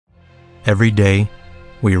Every day,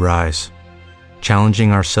 we rise,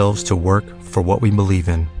 challenging ourselves to work for what we believe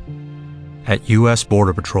in. At U.S.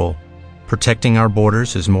 Border Patrol, protecting our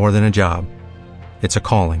borders is more than a job. It's a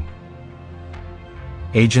calling.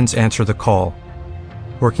 Agents answer the call,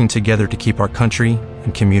 working together to keep our country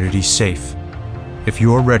and communities safe. If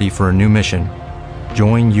you're ready for a new mission,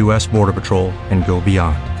 join U.S. Border Patrol and go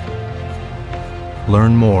beyond.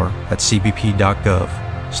 Learn more at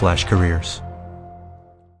cbp.gov/careers.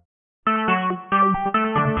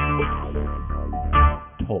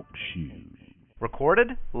 Talk shoes.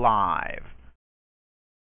 Recorded live.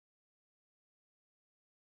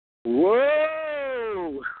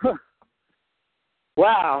 Whoa!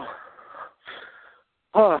 Wow.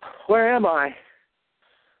 Where am I?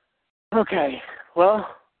 Okay, well,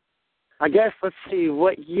 I guess let's see,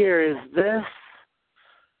 what year is this?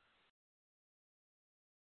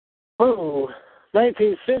 Oh,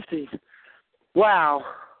 1950s. Wow.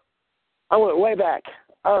 I went way back.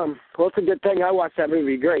 Well, it's a good thing I watched that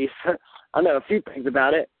movie, Grace. I know a few things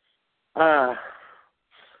about it.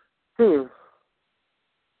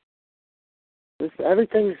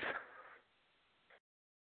 Everything's...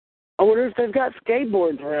 I wonder if they've got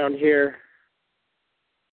skateboards around here.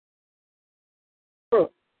 Huh.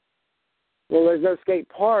 Well, there's no skate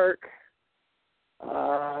park.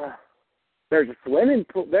 There's a swimming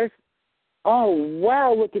pool. Oh,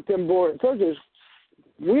 wow, look at them boards. Those are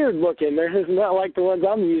weird looking. They're just not like the ones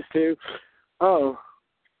I'm used to. Oh.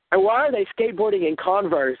 And why are they skateboarding in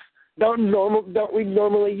Converse? Don't we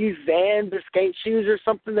normally use Vans or skate shoes or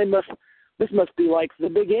something? This must be like the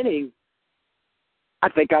beginning. I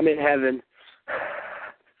think I'm in heaven.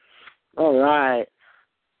 All right.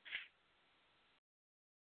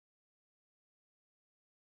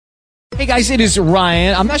 Hey guys, it is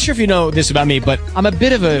Ryan. I'm not sure if you know this about me, but I'm a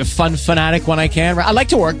bit of a fun fanatic when I can. I like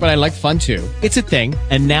to work, but I like fun too. It's a thing.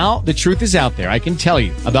 And now the truth is out there. I can tell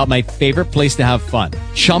you about my favorite place to have fun.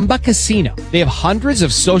 Chumba Casino. They have hundreds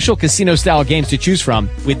of social casino style games to choose from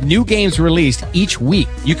with new games released each week.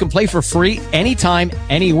 You can play for free anytime,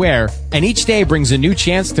 anywhere. And each day brings a new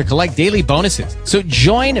chance to collect daily bonuses. So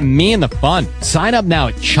join me in the fun. Sign up now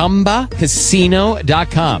at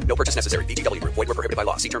ChumbaCasino.com. No purchase necessary. VGW Group. Void where prohibited by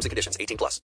law. See terms and conditions. 18+.